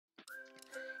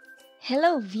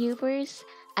Hello, viewers.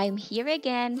 I'm here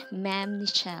again, Ma'am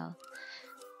Michelle.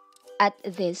 At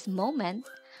this moment,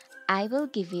 I will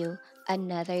give you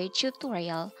another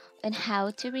tutorial on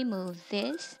how to remove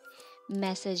this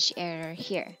message error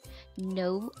here.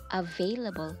 No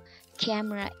available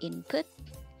camera input.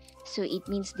 So it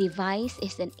means device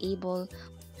is unable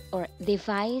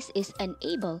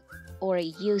or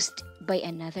used by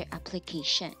another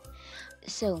application.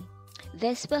 So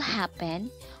this will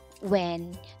happen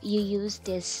when you use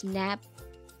this Snap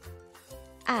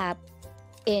app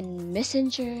in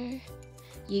Messenger,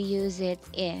 you use it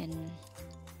in,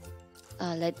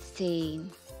 let's say,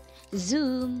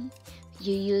 Zoom,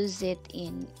 you use it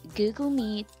in Google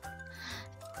Meet.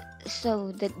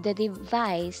 So the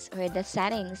device or the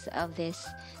settings of this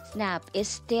Snap is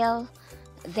still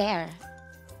there.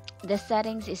 The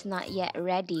settings is not yet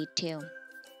ready to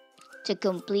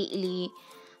completely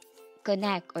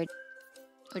connect, or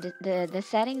the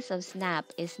settings of Snap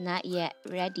is not yet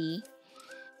ready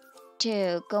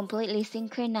to completely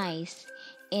synchronize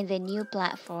in the new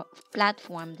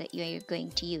platform that you are going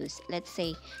to use. Let's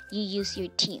say you use your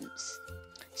Teams.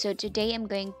 So today I'm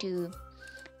going to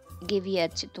give you a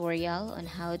tutorial on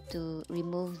how to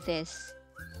remove this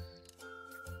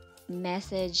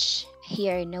message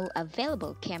here, no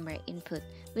available camera input,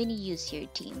 when you use your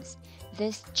Teams.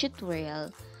 This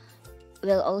tutorial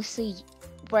will also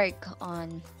work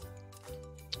on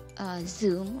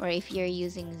Zoom, or if you're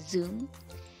using Zoom,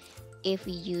 if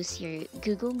you use your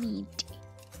Google Meet,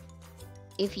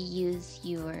 if you use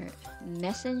your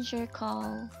Messenger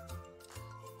call,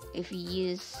 if you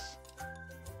use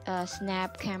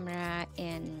Snap camera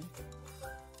in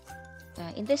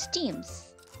this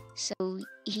Teams. So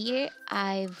here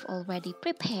I've already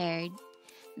prepared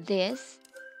this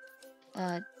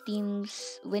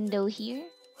Teams window here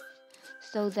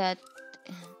so that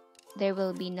there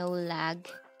will be no lag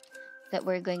that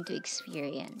we're going to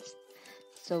experience.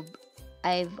 So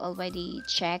I've already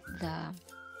checked the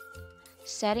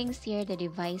settings here, the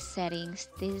device settings.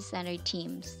 This is under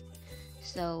Teams.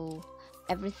 So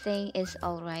everything is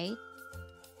alright.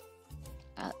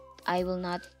 I will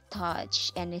not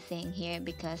touch anything here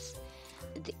because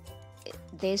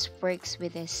this works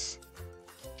with this.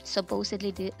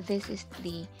 Supposedly this is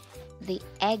the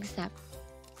exact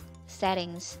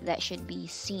settings that should be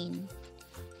seen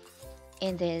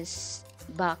in this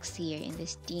box here, in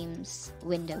this Teams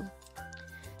window.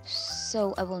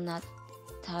 So I will not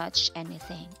touch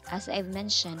anything. As I've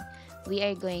mentioned, we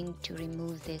are going to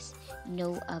remove this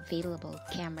no available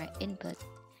camera input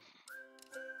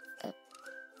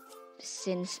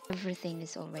since everything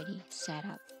is already set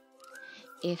up.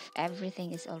 If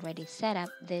everything is already set up,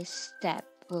 this step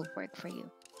will work for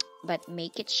you. But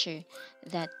make it sure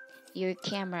that your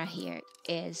camera here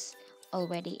is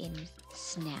already in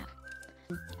Snap.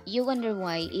 You wonder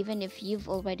why, even if you've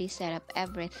already set up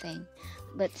everything,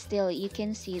 but still you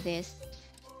can see this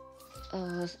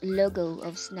logo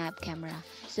of Snap camera.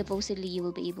 Supposedly you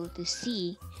will be able to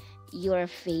see your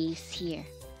face here.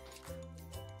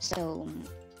 So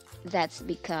that's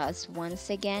because,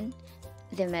 once again,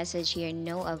 the message here,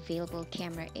 no available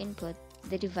camera input,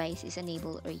 the device is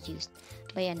unable or used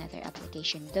by another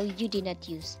application, though you did not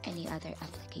use any other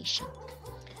application.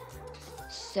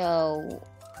 So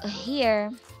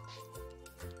here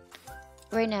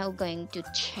we're now going to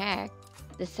check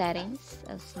the settings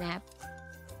of Snap.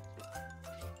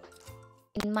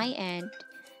 In my end,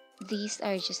 these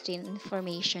are just the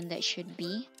information that should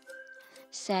be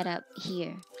set up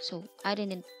here. So I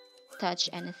didn't touch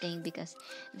anything because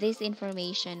this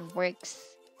information works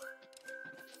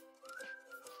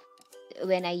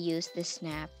when I use the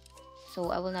Snap. So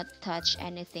I will not touch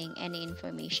anything, any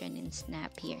information in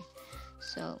Snap here.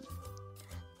 So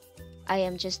I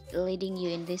am just leading you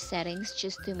in these settings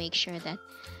just to make sure that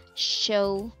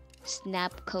show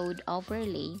Snap code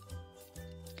overlay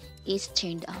is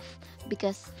turned off,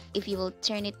 because if you will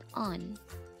turn it on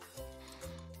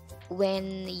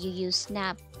when you use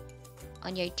Snap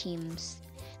on your Teams,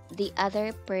 the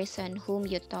other person whom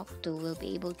you talk to will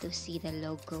be able to see the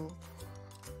logo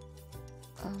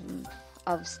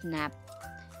of Snap.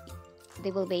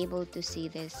 They will be able to see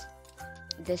this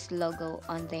logo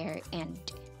on their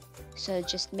end. So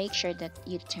just make sure that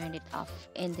you turn it off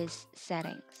in these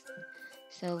settings.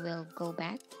 So we'll go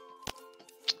back.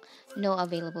 No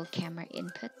available camera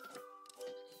input.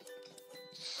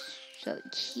 So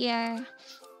here,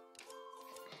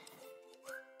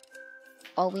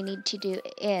 all we need to do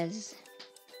is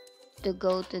to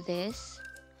go to this.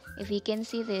 If you can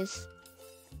see this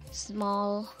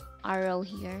small arrow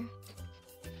here,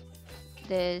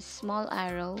 the small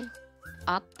arrow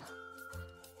up,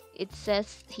 it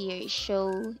says here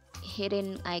show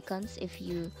hidden icons if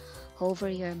you hover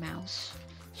your mouse.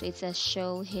 So it says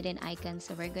show hidden icons.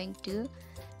 So we're going to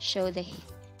show the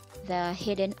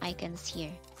hidden icons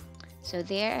here. So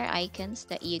there are icons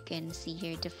that you can see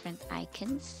here, different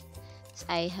icons. So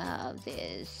I have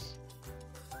this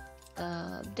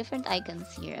different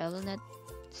icons here. I will not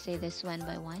say this one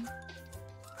by one.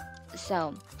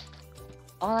 So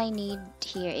all I need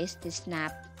here is the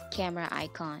snap camera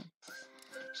icon.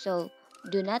 So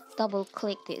do not double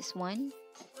click this one,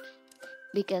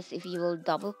 because if you will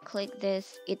double click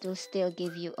this, it will still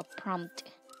give you a prompt,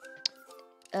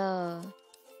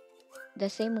 the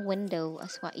same window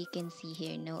as what you can see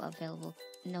here. No available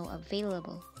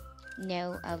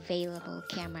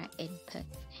camera input.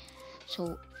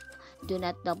 So do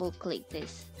not double click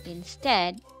this.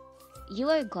 Instead, you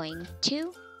are going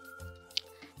to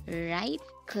right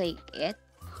click it.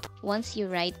 Once you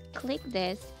right click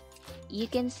this, you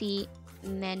can see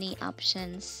many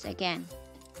options again.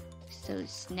 So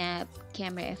snap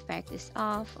camera effect is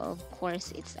off. Of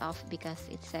course it's off because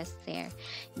it says there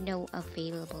no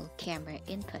available camera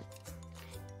input.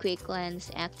 Quick lens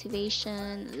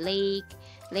activation, lake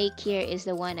here is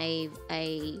the one I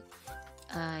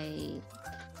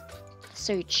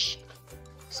search.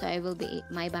 So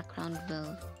my background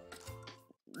will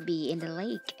be in the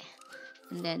lake.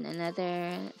 And then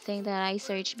another thing that I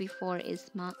searched before is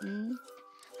mountains.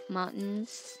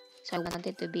 So I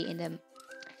wanted to be in the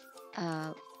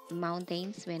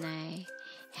mountains when I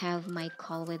have my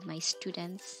call with my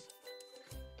students.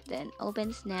 Then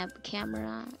open snap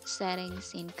camera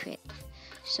settings in quit.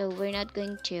 So we're not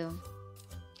going to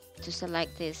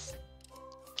select this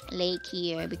lake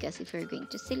here, because if you're going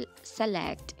to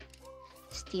select,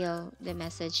 still the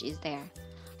message is there.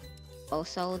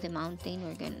 Also the mountain,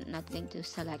 not going to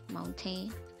select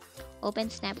mountain. Open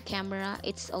snap camera,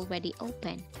 it's already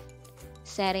open.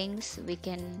 Settings,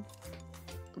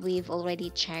 we've already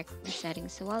checked the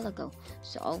settings a while ago.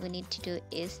 So all we need to do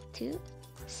is to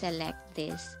select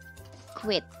this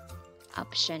quit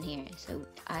option here. So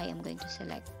I am going to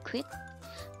select quit,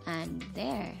 and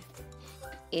there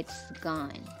it's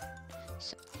gone.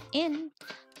 So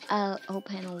I'll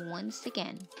open once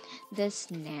again the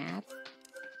snap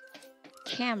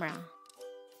camera.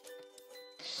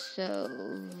 So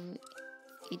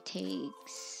it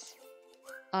takes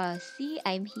see,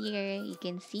 I'm here, you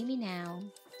can see me now.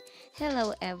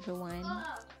 Hello everyone.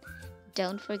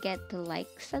 Don't forget to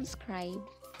like, subscribe,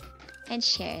 and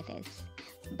share this.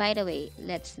 By the way,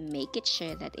 let's make it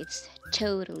sure that it's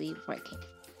totally working.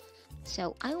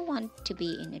 So I want to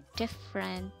be in a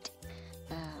different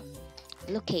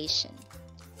location.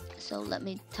 So let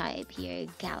me type here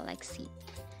galaxy.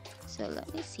 So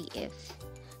let me see if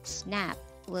Snap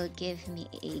will give me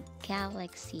a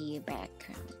galaxy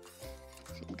background.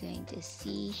 So I'm going to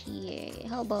see here.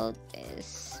 How about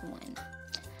this one?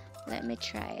 Let me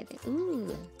try it.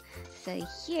 Ooh. So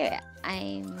here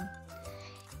I'm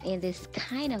in this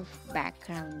kind of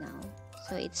background now.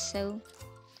 So it's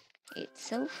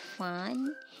so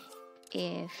fun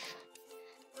if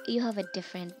you have a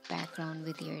different background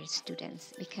with your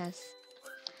students, because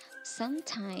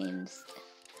sometimes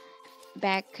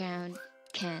background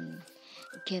can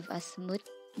give us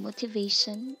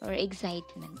motivation or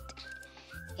excitement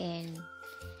in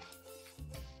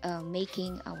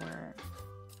making our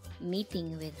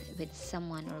meeting with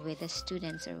someone, or with the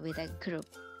students, or with a group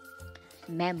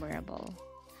memorable.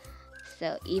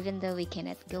 So even though we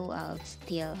cannot go out,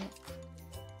 still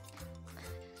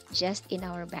just in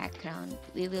our background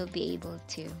we will be able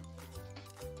to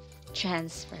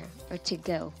transfer or to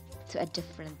go to a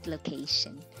different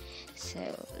location. So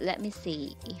let me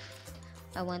see if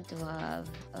I want to have,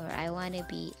 or I want to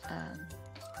be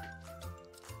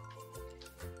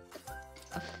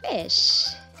a fish.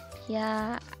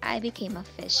 Yeah, I became a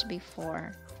fish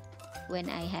before when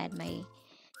I had my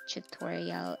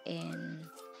tutorial in,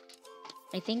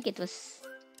 I think it was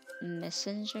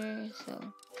Messenger. So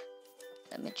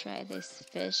let me try this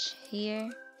fish here.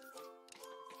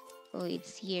 Oh,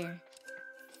 it's here.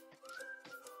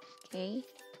 Okay,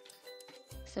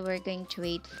 so we're going to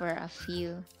wait for a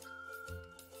few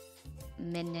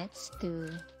minutes to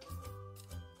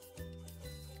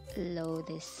load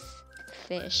this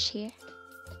fish here.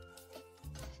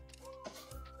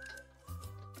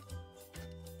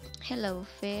 Hello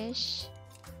fish.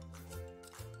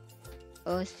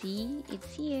 Oh, see,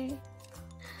 it's here.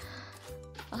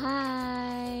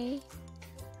 Hi.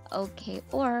 Okay,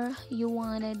 or you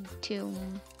wanted to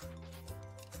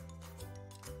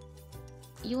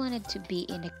be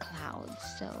in the clouds.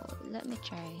 So let me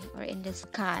try, or in the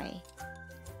sky.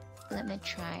 Let me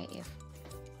try if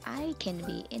I can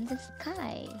be in the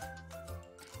sky.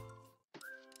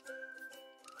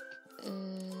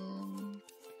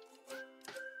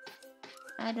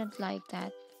 I don't like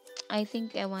that. I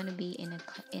think I want to be in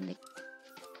the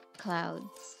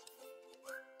clouds.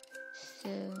 So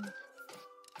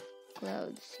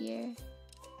clouds here.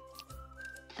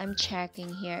 I'm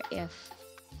checking here if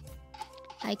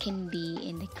I can be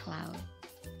in the cloud.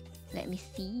 Let me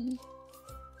see.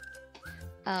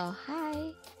 Oh,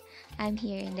 hi. I'm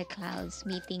here in the clouds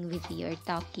meeting with you or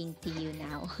talking to you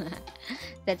now.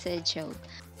 That's a joke.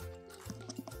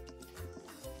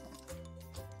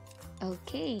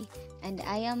 Okay, and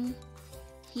I am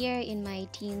here in my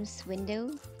Teams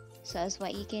window. So as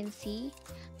what you can see,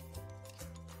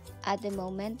 at the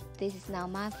moment, this is now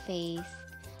my face.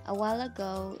 A while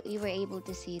ago, you were able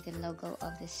to see the logo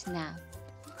of the Snap.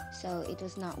 So it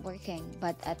was not working,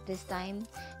 but at this time,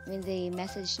 when the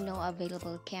message no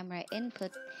available camera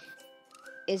input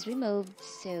is removed,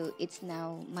 so it's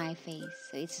now my face.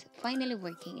 So it's finally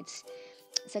working. It's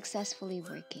successfully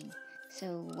working.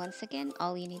 So once again,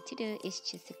 all you need to do is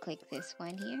just to click this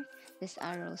one here, this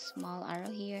arrow, small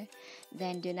arrow here.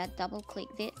 Then do not double click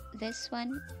this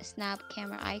one, snap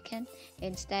camera icon.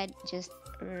 Instead, just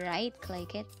right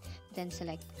click it, then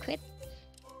select quit.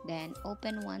 Then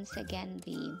open once again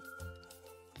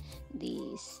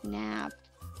the snap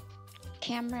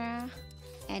camera,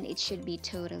 and it should be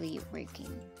totally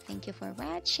working. Thank you for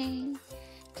watching.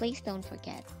 Please don't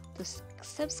forget to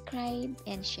subscribe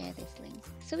and share this link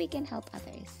so we can help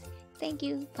others. Thank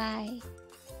you. Bye.